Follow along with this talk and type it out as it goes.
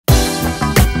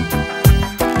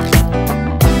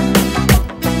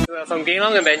We're from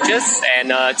Geylang Adventures,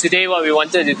 and today what we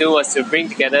wanted to do was to bring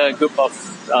together a group of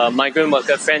migrant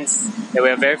worker friends that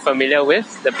we're very familiar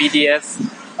with, the BDF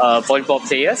volleyball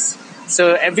players.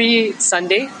 So every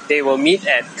Sunday, they will meet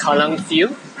at Geylang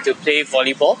Field to play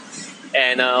volleyball.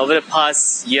 And over the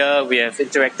past year, we have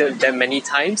interacted with them many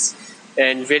times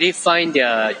and really find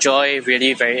their joy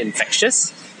really very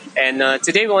infectious. And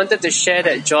today we wanted to share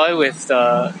that joy with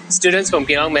students from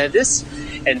Geylang Methodist,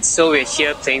 and so we're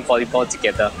here playing volleyball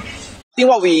together. I think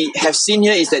what we have seen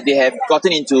here is that they have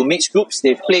gotten into mixed groups.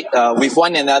 They've played with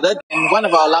one another. And one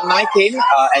of our alumni came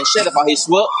and shared about his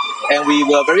work, and we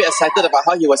were very excited about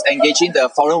how he was engaging the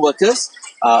foreign workers,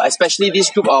 especially this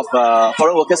group of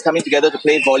foreign workers coming together to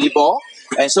play volleyball.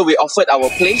 And so we offered our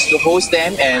place to host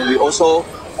them, and we also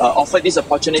offered this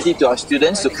opportunity to our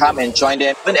students to come and join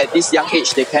them. Even at this young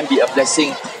age, they can be a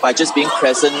blessing by just being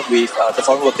present with the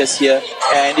foreign workers here.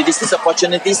 And it is these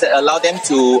opportunities that allow them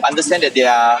to understand that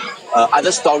there are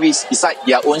other stories beside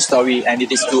their own story, and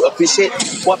it is to appreciate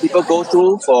what people go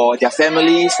through for their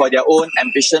families, for their own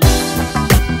ambition.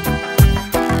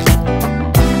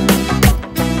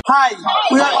 Hi,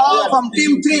 we are all from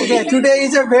Team 3. Today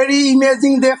is a very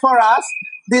amazing day for us.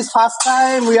 This first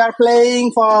time we are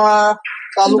playing for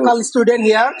a local student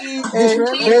here. A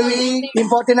very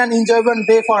important and enjoyable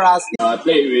day for us. I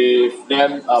played with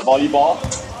them volleyball.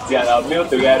 We had a meal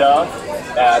together,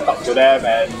 talked to them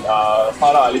and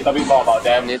found out a little bit more about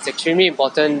them. It's extremely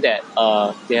important that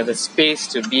they have a space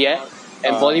to be at,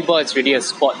 and volleyball is really a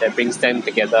sport that brings them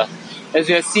together. As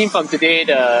we have seen from today,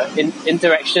 the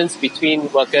interactions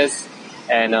between workers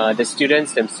and the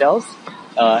students themselves,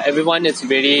 everyone is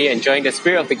really enjoying the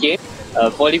spirit of the game.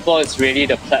 Volleyball is really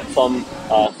the platform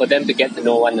for them to get to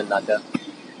know one another.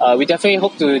 We definitely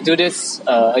hope to do this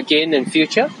again in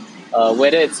future,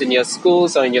 whether it's in your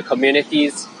schools or in your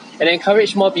communities, and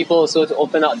encourage more people also to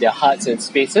open up their hearts and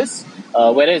spaces,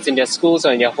 whether it's in their schools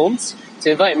or in their homes,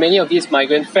 to invite many of these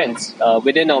migrant friends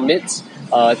within our midst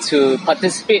to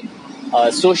participate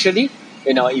socially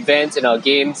in our events, in our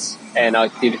games, and our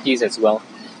activities as well.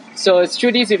 So it's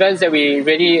through these events that we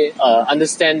really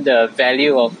understand the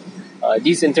value of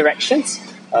these interactions.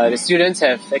 The students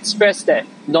have expressed that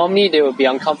normally they would be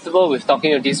uncomfortable with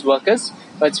talking to these workers,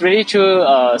 but it's really through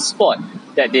sport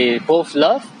that they both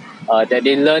love, that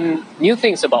they learn new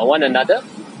things about one another,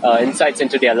 insights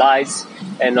into their lives,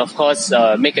 and of course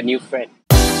make a new friend.